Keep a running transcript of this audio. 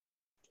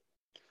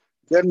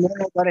Good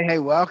morning, everybody. Hey,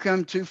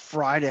 welcome to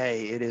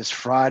Friday. It is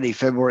Friday,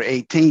 February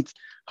 18th.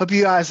 Hope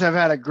you guys have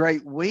had a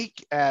great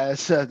week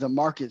as the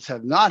markets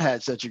have not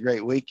had such a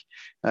great week.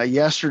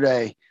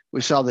 Yesterday,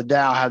 we saw the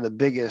Dow have the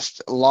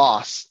biggest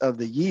loss of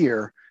the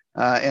year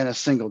in a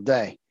single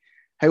day.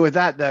 Hey, with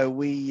that, though,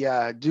 we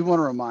do want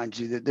to remind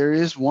you that there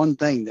is one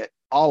thing that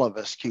all of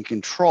us can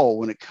control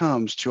when it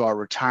comes to our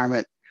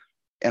retirement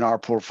and our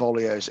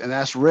portfolios, and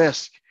that's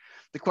risk.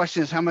 The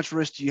question is, how much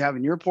risk do you have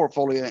in your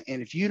portfolio?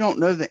 And if you don't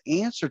know the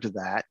answer to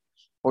that,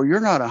 or you're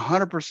not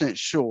 100%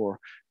 sure,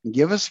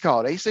 give us a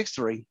call at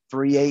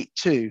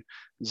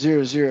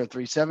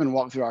 863-382-0037.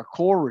 Walk through our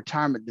core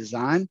retirement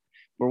design,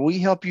 where we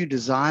help you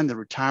design the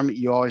retirement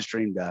you always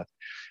dreamed of.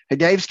 Hey,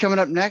 Dave's coming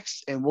up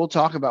next, and we'll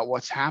talk about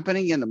what's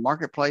happening in the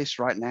marketplace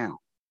right now.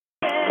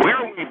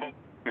 Where we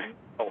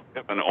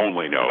heaven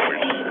only knows.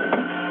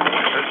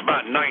 It's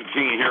about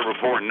 19 here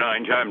before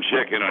 9. Time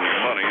check in on your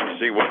money and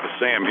see what the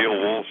Sam Hill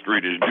Wall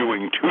Street is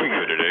doing to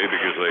you today,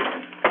 because they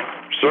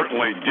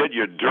certainly did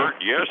you dirt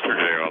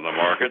yesterday on the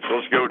markets.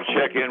 Let's go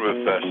check in with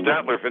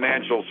Statler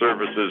Financial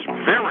Services'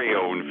 very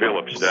own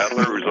Phillip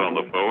Statler, who's on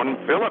the phone.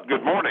 Phillip,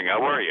 good morning.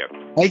 How are you?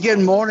 Hey, good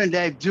morning,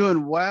 Dave.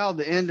 Doing well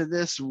the end of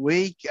this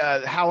week.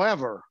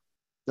 However,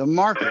 the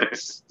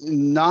market's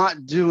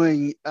not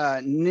doing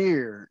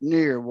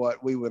near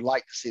what we would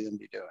like to see them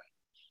be doing.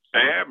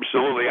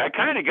 Absolutely. I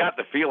kind of got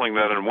the feeling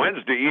that on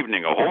Wednesday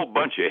evening, a whole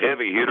bunch of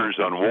heavy hitters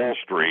on Wall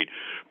Street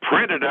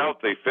printed out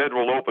the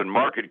Federal Open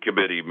Market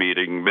Committee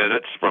meeting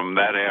minutes from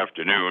that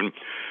afternoon,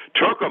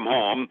 took them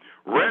home,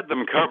 read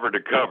them cover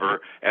to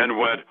cover, and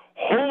went,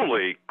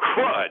 holy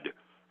crud,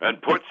 and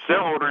put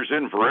sell orders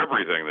in for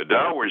everything. The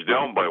Dow was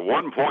down by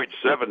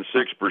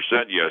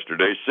 1.76%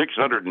 yesterday,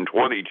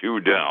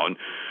 622 down,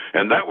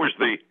 and that was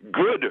the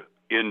good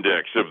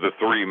index of the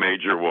three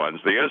major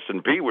ones. The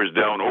S&P was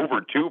down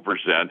over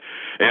 2%,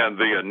 and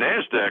the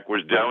NASDAQ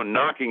was down,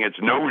 knocking its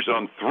nose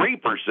on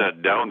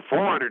 3% down,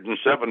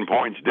 407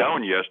 points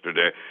down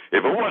yesterday.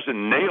 If it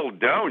wasn't nailed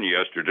down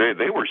yesterday,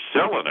 they were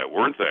selling it,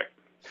 weren't they?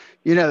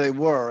 You know, they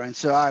were. And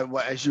so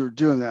as you were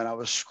doing that, I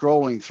was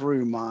scrolling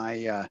through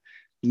my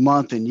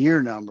month and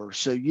year numbers.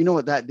 So you know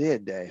what that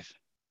did, Dave?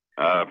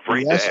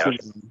 Afraid to ask,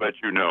 but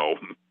you know.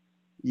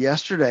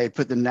 Yesterday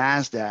put the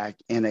NASDAQ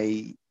in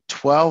a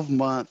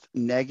 12-month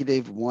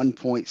negative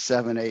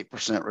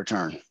 1.78%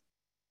 return.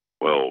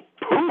 Well,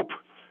 poop.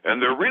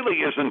 And there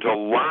really isn't a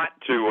lot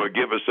to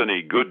give us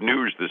any good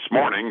news this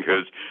morning,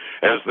 because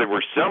as they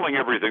were selling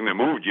everything that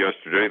moved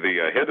yesterday,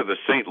 the head of the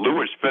St.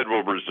 Louis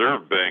Federal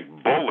Reserve Bank,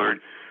 Bullard,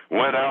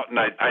 went out, and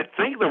I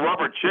think the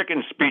rubber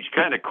chicken speech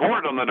kind of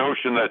cored on the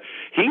notion that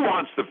he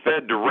wants the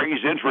Fed to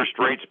raise interest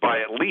rates by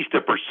at least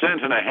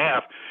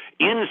 1.5%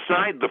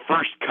 inside the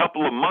first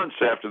couple of months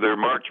after their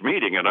March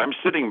meeting. And I'm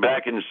sitting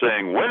back and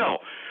saying,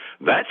 well,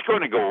 that's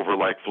going to go over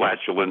like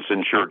flatulence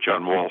in church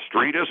on Wall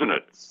Street, isn't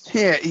it?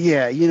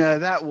 Yeah. You know,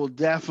 that will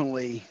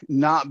definitely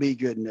not be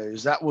good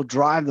news. That will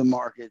drive the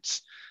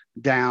markets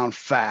down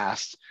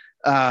fast.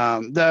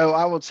 Though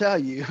I will tell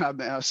you, I've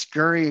been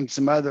scurrying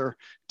some other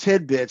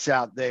tidbits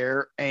out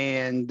there,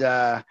 and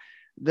the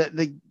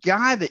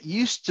guy that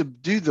used to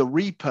do the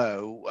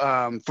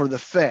repo for the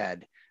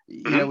Fed,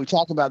 you know, we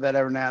talk about that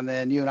every now and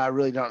then. You and I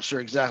really don't sure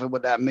exactly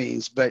what that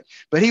means, but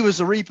he was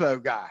the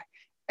repo guy,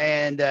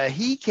 and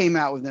he came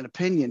out with an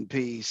opinion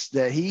piece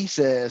that he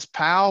says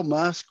Powell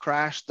must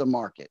crash the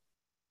market.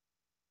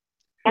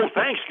 Oh,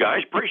 thanks,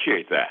 guys.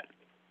 Appreciate that.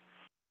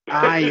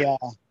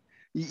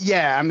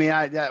 Yeah, I mean,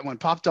 that one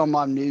popped on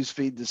my news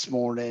feed this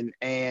morning,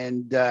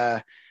 and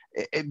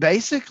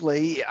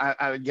basically,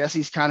 I guess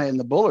he's kind of in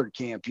the Bullard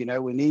camp. You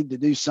know, we need to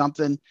do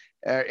something.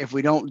 If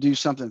we don't do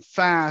something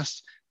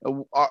fast,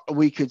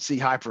 we could see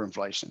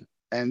hyperinflation,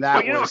 and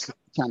that was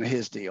kind of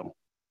his deal.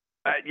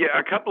 Yeah,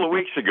 a couple of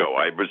weeks ago,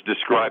 I was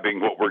describing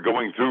what we're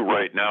going through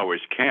right now as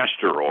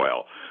castor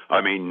oil.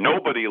 I mean,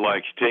 nobody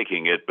likes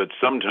taking it, but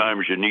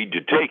sometimes you need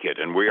to take it,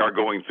 and we are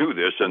going through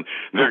this, and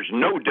there's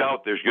no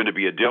doubt there's going to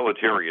be a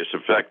deleterious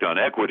effect on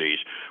equities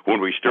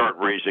when we start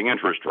raising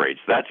interest rates.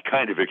 That's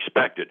kind of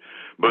expected.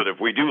 But if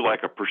we do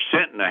like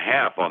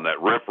 1.5% on that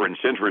reference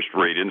interest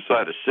rate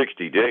inside of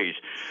 60 days,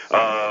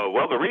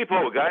 well, the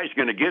repo guy's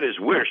going to get his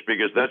wish,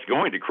 because that's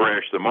going to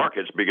crash the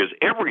markets, because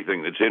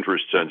everything that's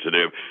interest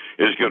sensitive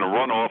is going to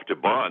run off to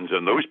bonds,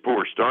 and those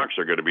poor stocks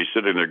are going to be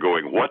sitting there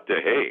going, what the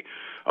hey?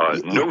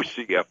 No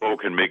CFO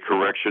can make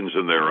corrections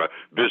in their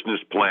business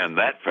plan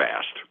that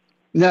fast.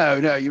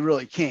 No, you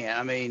really can't.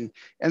 I mean,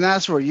 and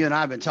that's where you and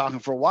I have been talking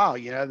for a while,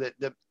 you know,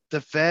 that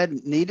the Fed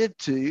needed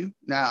to.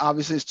 Now,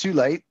 obviously, it's too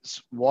late.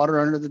 It's water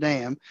under the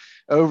dam,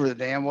 over the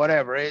dam,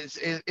 whatever.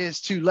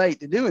 It's too late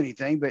to do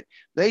anything, but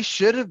they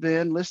should have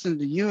been listening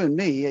to you and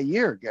me a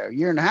year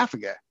and a half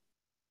ago.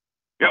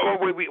 Yeah,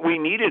 well, we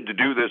needed to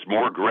do this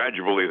more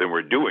gradually than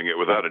we're doing it,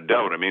 without a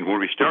doubt. I mean,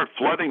 when we start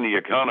flooding the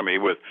economy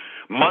with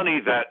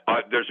money that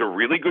there's a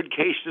really good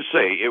case to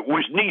say it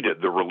was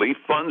needed. The relief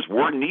funds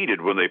were needed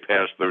when they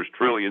passed those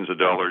trillions of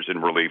dollars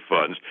in relief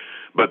funds,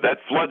 but that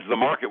floods the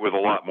market with a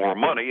lot more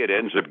money. It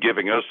ends up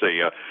giving us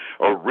a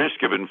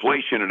risk of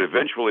inflation, and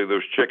eventually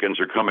those chickens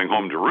are coming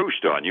home to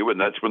roost on you, and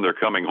that's when they're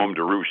coming home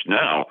to roost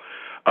now.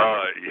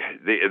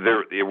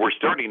 We're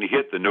starting to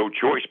hit the no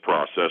choice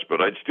process,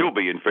 but I'd still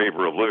be in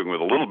favor of living with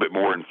a little bit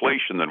more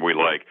inflation than we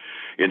like,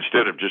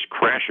 instead of just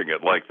crashing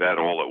it like that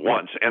all at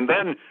once. And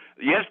then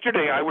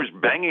yesterday I was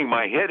banging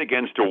my head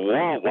against a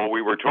wall while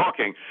we were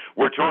talking.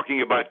 We're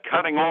talking about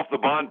cutting off the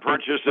bond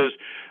purchases,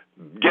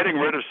 getting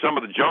rid of some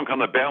of the junk on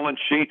the balance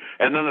sheet,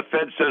 and then the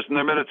Fed says in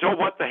their minutes, oh,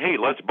 what the hey,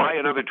 let's buy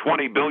another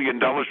 $20 billion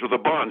worth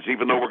of bonds,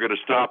 even though we're going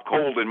to stop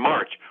cold in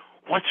March.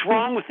 What's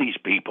wrong with these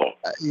people?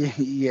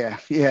 Yeah.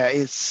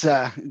 It's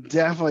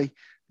definitely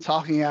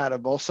talking out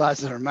of both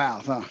sides of their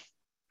mouth, huh?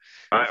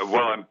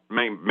 Well, I'm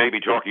maybe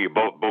talking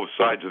about both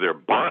sides of their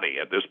body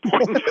at this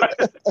point.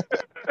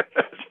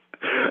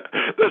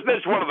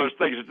 That's one of those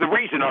things. The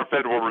reason our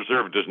Federal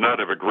Reserve does not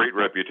have a great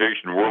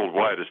reputation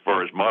worldwide as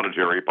far as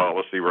monetary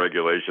policy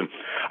regulation.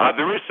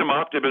 There is some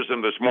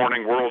optimism this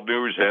morning. World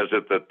News has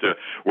it that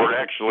we're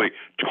actually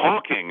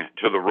talking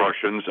to the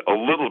Russians a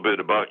little bit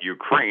about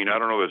Ukraine. I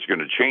don't know if it's going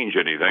to change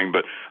anything,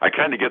 but I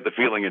kind of get the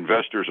feeling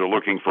investors are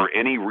looking for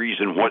any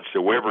reason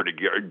whatsoever to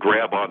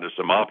grab onto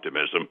some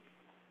optimism.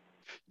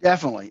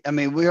 Definitely. I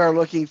mean, we are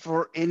looking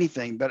for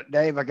anything, but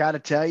Dave, I got to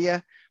tell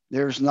you,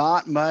 there's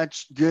not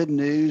much good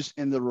news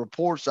in the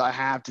reports I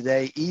have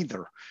today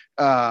either.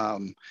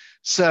 So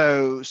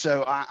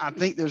I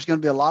think there's going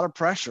to be a lot of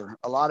pressure,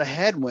 a lot of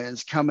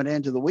headwinds coming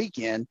into the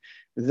weekend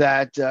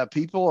that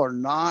people are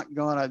not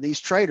going to, these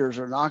traders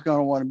are not going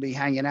to want to be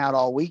hanging out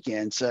all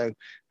weekend. So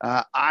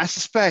I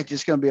suspect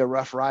it's going to be a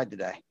rough ride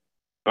today.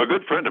 A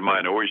good friend of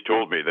mine always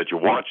told me that you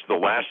watch the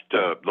last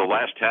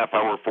half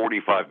hour,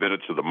 45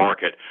 minutes of the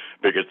market,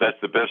 because that's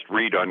the best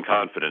read on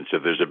confidence.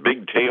 If there's a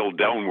big tail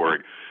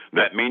downward,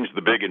 that means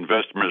the big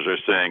investors are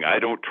saying, I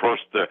don't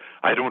trust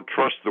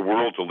the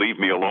world to leave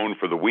me alone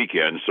for the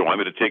weekend, so I'm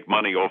going to take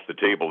money off the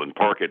table and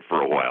park it for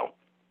a while.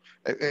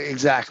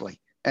 Exactly,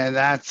 and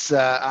that's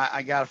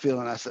I got a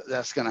feeling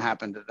that's going to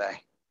happen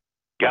today.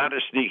 Got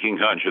a sneaking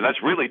hunch, and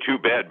that's really too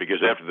bad,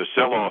 because after the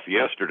sell-off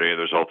yesterday,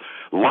 there's a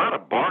lot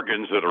of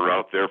bargains that are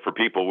out there for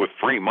people with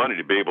free money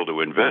to be able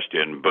to invest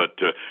in. But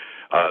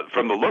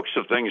from the looks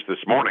of things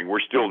this morning, we're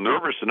still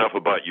nervous enough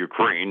about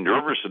Ukraine,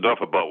 nervous enough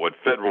about what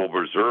Federal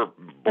Reserve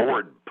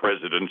Board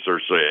presidents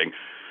are saying,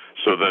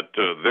 so that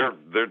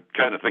they're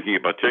kind of thinking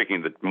about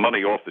taking the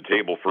money off the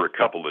table for a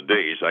couple of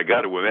days. I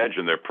got to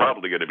imagine they're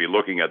probably going to be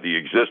looking at the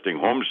existing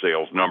home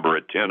sales number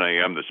at 10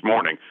 a.m. this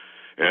morning,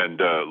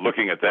 and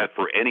looking at that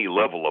for any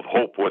level of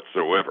hope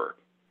whatsoever.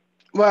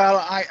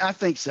 Well, I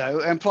think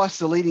so. And plus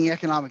the leading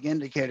economic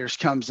indicators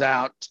comes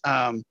out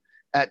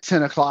at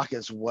 10 o'clock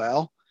as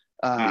well.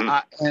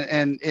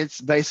 And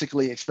it's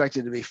basically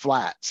expected to be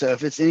flat. So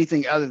if it's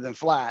anything other than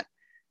flat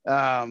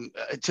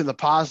to the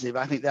positive,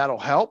 I think that'll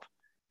help.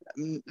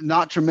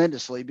 Not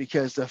tremendously,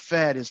 because the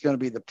Fed is going to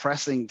be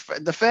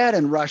the Fed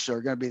and Russia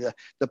are going to be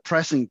the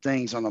pressing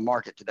things on the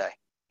market today.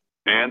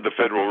 And the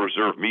Federal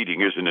Reserve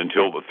meeting isn't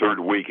until the third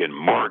week in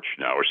March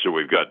now, so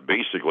we've got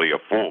basically a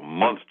full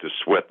month to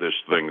sweat this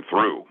thing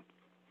through.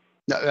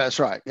 No, that's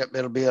right. Yep,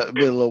 it'll be a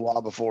little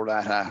while before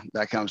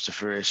that comes to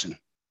fruition.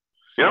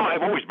 You know,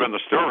 I've always been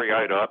the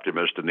starry-eyed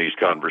optimist in these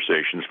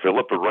conversations,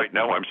 Philip, but right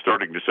now I'm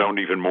starting to sound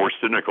even more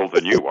cynical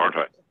than you, aren't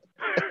I?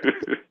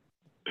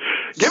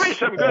 Give me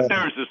some good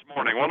news this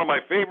morning. One of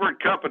my favorite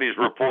companies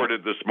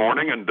reported this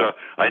morning, and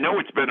I know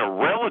it's been a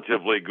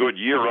relatively good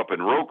year up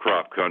in row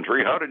crop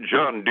country. How did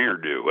John Deere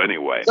do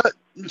anyway?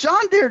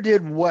 John Deere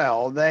did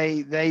well.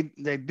 They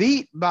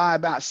beat by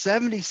about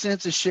 70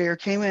 cents a share,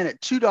 came in at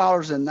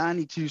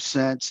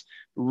 $2.92.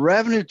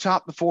 Revenue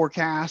topped the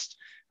forecast.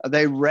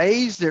 They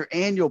raised their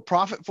annual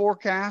profit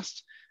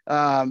forecast.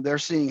 They're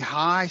seeing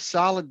high,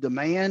 solid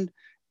demand,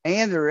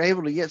 and they're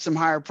able to get some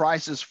higher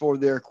prices for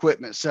their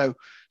equipment. So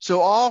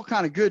all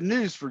kind of good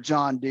news for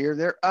John Deere.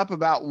 They're up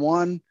about a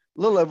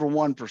little over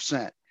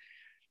 1%.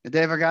 And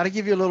Dave, I got to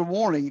give you a little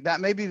warning.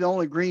 That may be the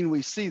only green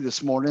we see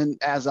this morning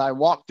as I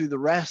walk through the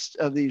rest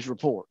of these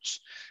reports.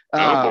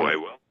 Oh boy,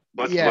 well,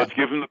 let's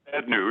give them the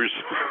bad news.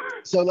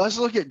 So let's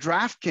look at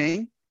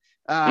DraftKings.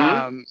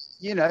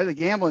 You know, the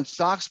gambling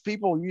stocks,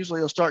 people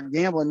usually will start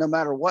gambling no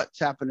matter what's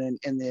happening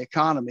in the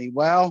economy.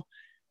 Well,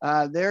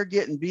 they're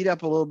getting beat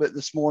up a little bit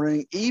this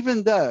morning,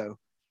 even though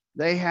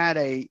they had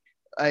a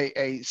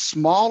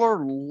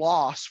smaller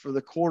loss for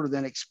the quarter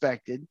than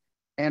expected,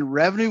 and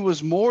revenue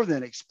was more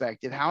than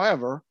expected.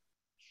 However,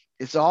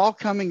 it's all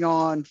coming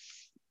on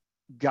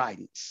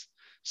guidance.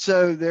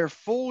 So their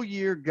full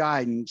year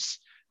guidance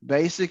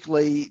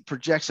basically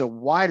projects a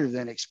wider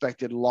than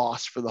expected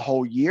loss for the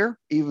whole year,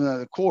 even though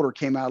the quarter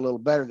came out a little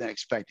better than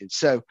expected.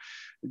 So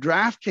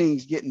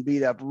DraftKings getting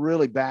beat up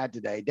really bad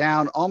today,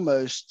 down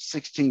almost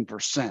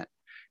 16%.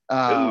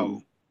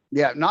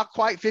 Yeah, not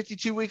quite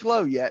 52-week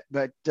low yet,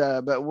 but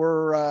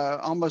we're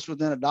almost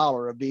within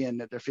 $1 of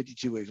being at their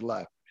 52-week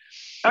low.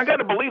 I got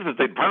to believe that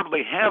they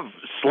probably have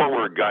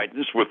slower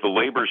guidance with the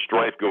labor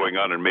strife going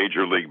on in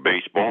Major League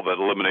Baseball that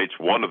eliminates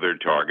one of their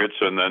targets,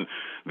 and then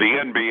the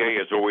NBA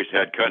has always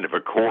had kind of a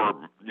core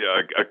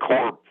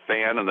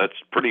fan, and that's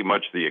pretty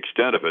much the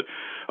extent of it.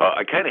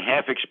 I kind of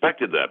half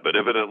expected that, but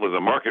evidently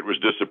the market was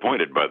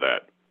disappointed by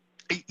that.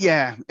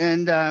 Yeah,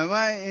 and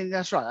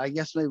that's right. I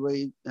guess maybe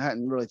we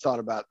hadn't really thought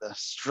about the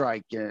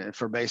strike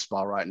for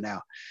baseball right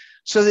now.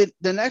 So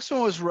the next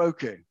one was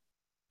Roku.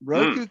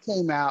 Roku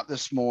came out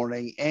this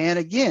morning, and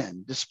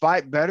again,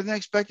 despite better than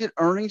expected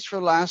earnings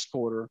for last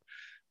quarter,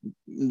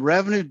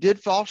 revenue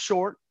did fall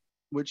short,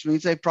 which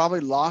means they probably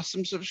lost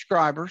some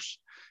subscribers.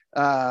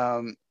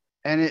 And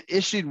it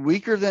issued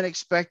weaker than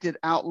expected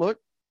outlook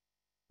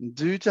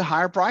due to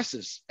higher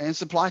prices and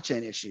supply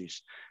chain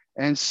issues.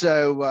 And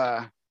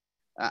so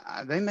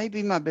they may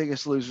be my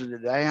biggest loser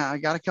today. I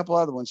got a couple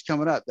other ones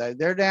coming up, though.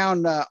 They're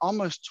down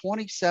almost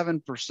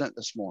 27%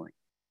 this morning.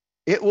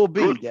 It will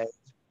be, Dave,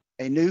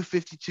 a new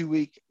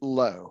 52-week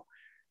low.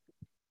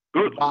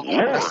 Good by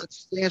Lord. a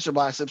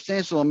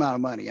substantial amount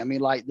of money. I mean,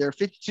 like their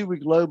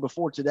 52-week low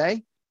before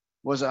today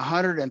was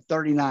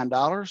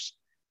 $139,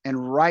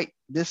 and right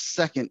this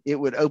second it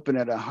would open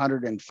at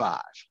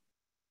 105.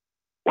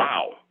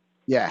 Wow.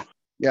 Yeah,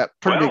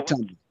 pretty big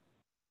tumble.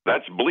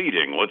 That's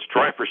bleeding. Let's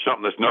try for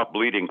something that's not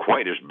bleeding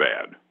quite as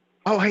bad.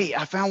 Oh, hey,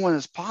 I found one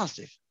that's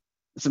positive.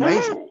 It's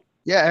amazing. Woo!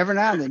 Yeah, every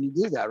now and then you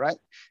do that, right?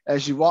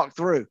 As you walk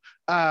through.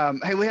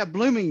 Hey, we have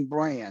Blooming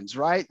Brands,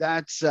 right?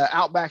 That's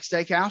Outback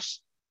Steakhouse.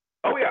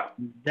 Oh, yeah.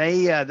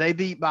 They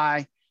beat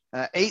by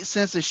 8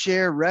 cents a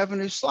share,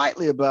 revenue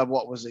slightly above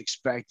what was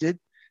expected.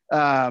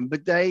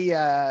 But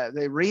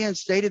they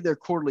reinstated their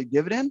quarterly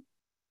dividend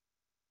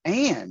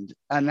and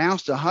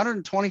announced a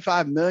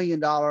 $125 million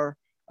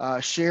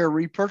share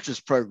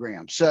repurchase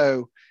program.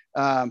 So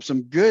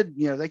some good,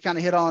 they kind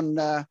of hit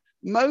on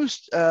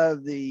most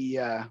of the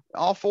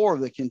all four of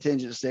the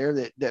contingents there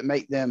that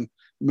make them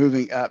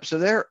moving up. So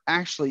they're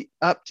actually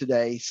up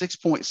today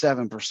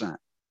 6.7%.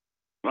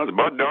 Well, it's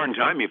about darn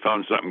time you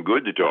found something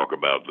good to talk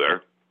about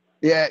there.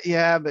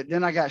 Yeah, but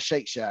then I got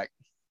Shake Shack.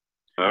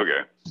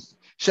 Okay.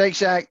 Shake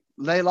Shack,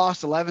 they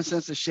lost 11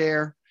 cents a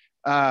share,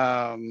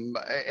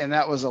 and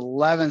that was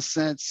 11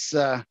 cents.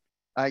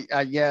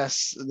 I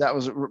guess that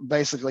was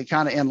basically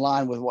kind of in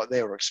line with what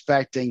they were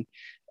expecting.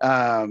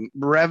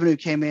 Revenue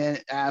came in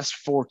as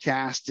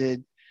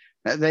forecasted.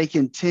 They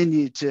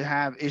continue to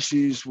have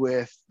issues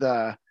with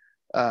the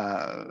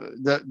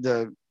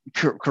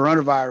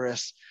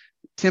coronavirus,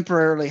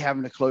 temporarily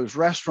having to close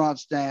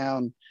restaurants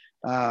down.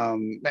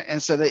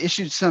 And so they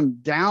issued some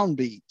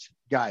downbeat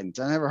guidance.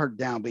 I never heard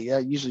downbeat. I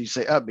usually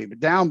say upbeat, but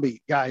downbeat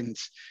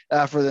guidance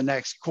for the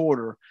next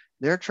quarter.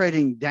 They're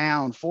trading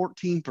down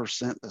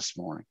 14% this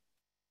morning.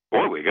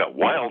 Boy, we got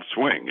wild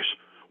swings.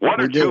 One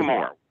or two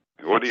more.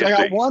 What do you see?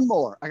 I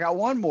got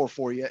one more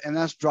for you, and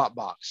that's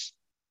Dropbox.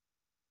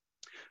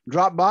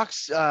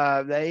 Dropbox,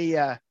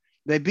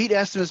 they beat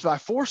estimates by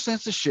 4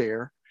 cents a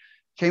share,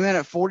 came in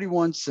at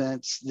 41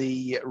 cents.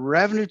 The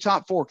revenue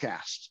top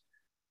forecast.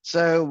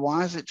 So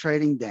why is it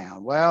trading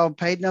down? Well,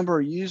 paid number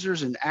of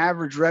users and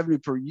average revenue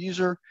per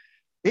user,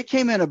 it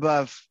came in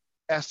above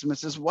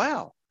estimates as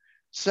well.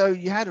 So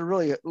you had to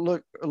really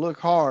look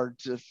hard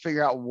to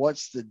figure out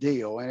what's the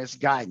deal, and it's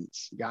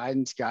guidance.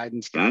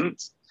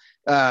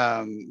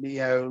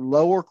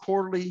 Lower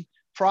quarterly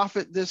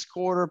profit this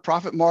quarter.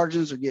 Profit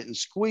margins are getting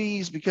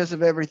squeezed because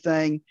of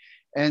everything,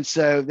 and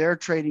so they're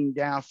trading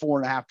down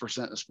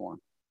 4.5% this morning.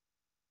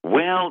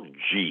 Well,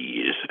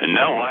 geez. And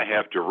now I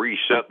have to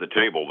reset the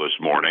table this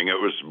morning. It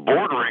was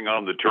bordering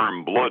on the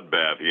term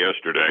bloodbath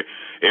yesterday.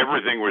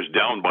 Everything was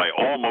down by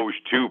almost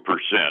 2%,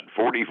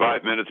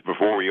 45 minutes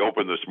before we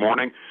opened this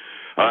morning.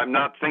 I'm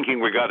not thinking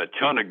we got a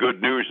ton of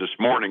good news this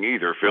morning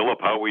either, Phillip.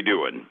 How we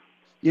doing?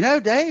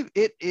 Dave,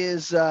 it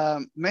is,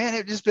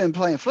 it's just been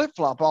playing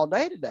flip-flop all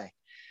day today.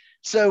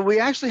 So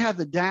we actually have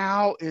the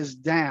Dow is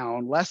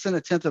down less than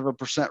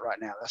 0.1% right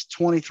now. That's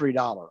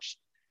 $23.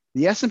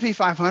 The S&P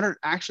 500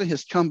 actually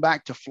has come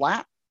back to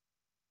flat,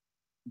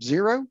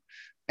 0,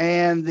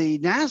 and the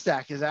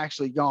NASDAQ has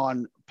actually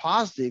gone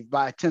positive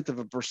by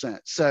 0.1%.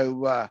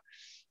 So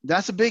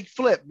that's a big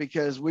flip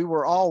because we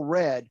were all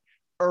red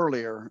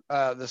earlier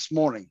this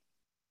morning.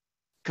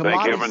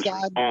 Commodity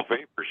side, small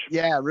favors.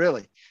 Yeah,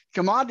 really.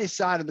 Commodity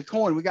side of the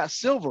coin, we got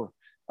silver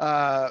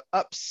up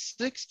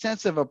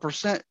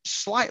 0.6%,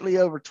 slightly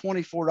over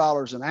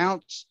 $24 an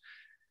ounce.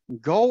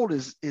 Gold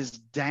is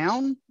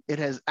down. It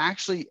has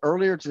actually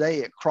earlier today,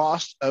 it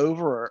crossed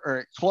over or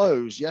it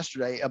closed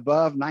yesterday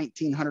above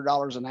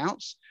 $1,900 an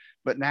ounce,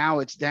 but now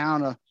it's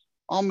down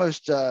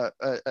almost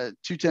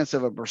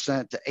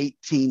 0.2% to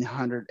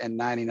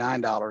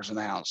 $1,899 an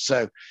ounce.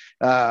 So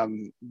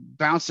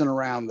bouncing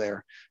around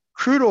there.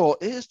 Crude oil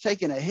is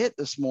taking a hit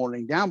this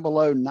morning, down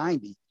below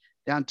 90,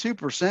 down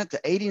 2%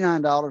 to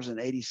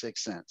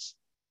 $89.86.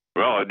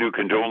 Well, I do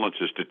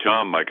condolences to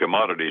Tom, my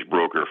commodities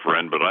broker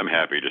friend, but I'm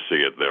happy to see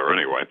it there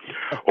anyway.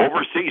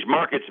 Overseas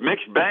markets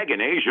mixed bag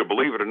in Asia.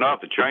 Believe it or not,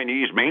 the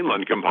Chinese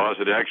mainland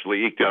composite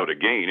actually eked out a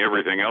gain.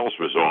 Everything else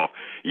was off.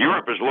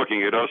 Europe is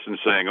looking at us and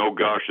saying, oh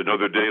gosh,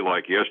 another day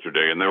like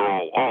yesterday, and they're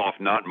all off,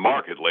 not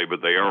markedly,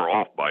 but they are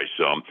off by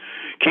some.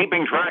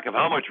 Keeping track of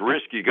how much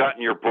risk you got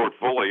in your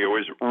portfolio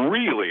is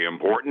really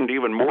important,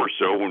 even more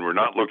so when we're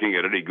not looking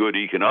at any good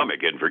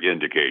economic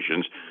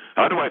indications.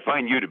 How do I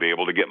find you to be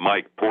able to get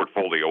my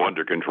portfolio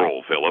under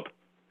control, Phillip?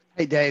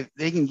 Hey, Dave,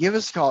 they can give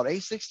us a call at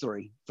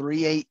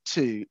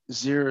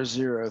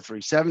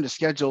 863-382-0037 to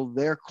schedule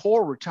their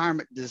core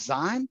retirement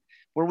design,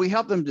 where we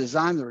help them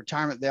design the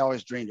retirement they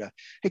always dreamed of.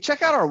 Hey,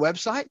 check out our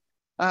website.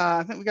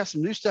 I think we got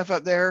some new stuff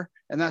up there,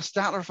 and that's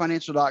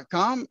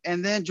statlerfinancial.com.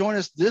 And then join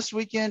us this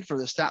weekend for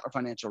the Statler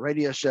Financial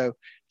Radio Show,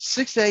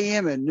 6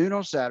 a.m. and noon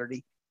on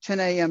Saturday,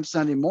 10 a.m.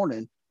 Sunday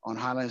morning on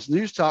Highlands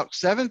News Talk,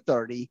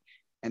 730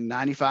 and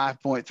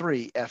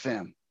 95.3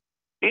 FM.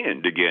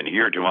 And again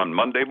here to on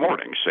Monday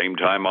morning, same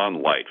time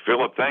on Light.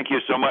 Phillip, thank you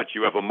so much.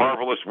 You have a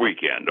marvelous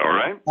weekend, all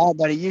right? All right,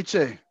 buddy. You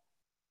too.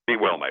 Be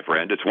well, my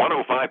friend. It's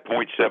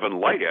 105.7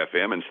 Light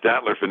FM and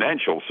Statler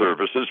Financial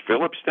Services,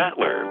 Phillip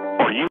Statler.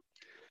 Are you?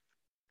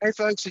 Hey,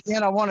 folks,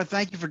 again, I want to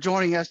thank you for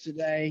joining us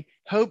today.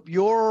 Hope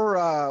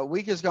your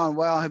week has gone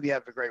well. I hope you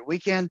have a great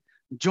weekend.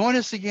 Join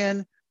us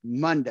again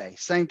Monday,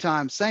 same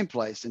time, same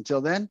place.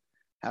 Until then,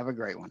 have a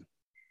great one.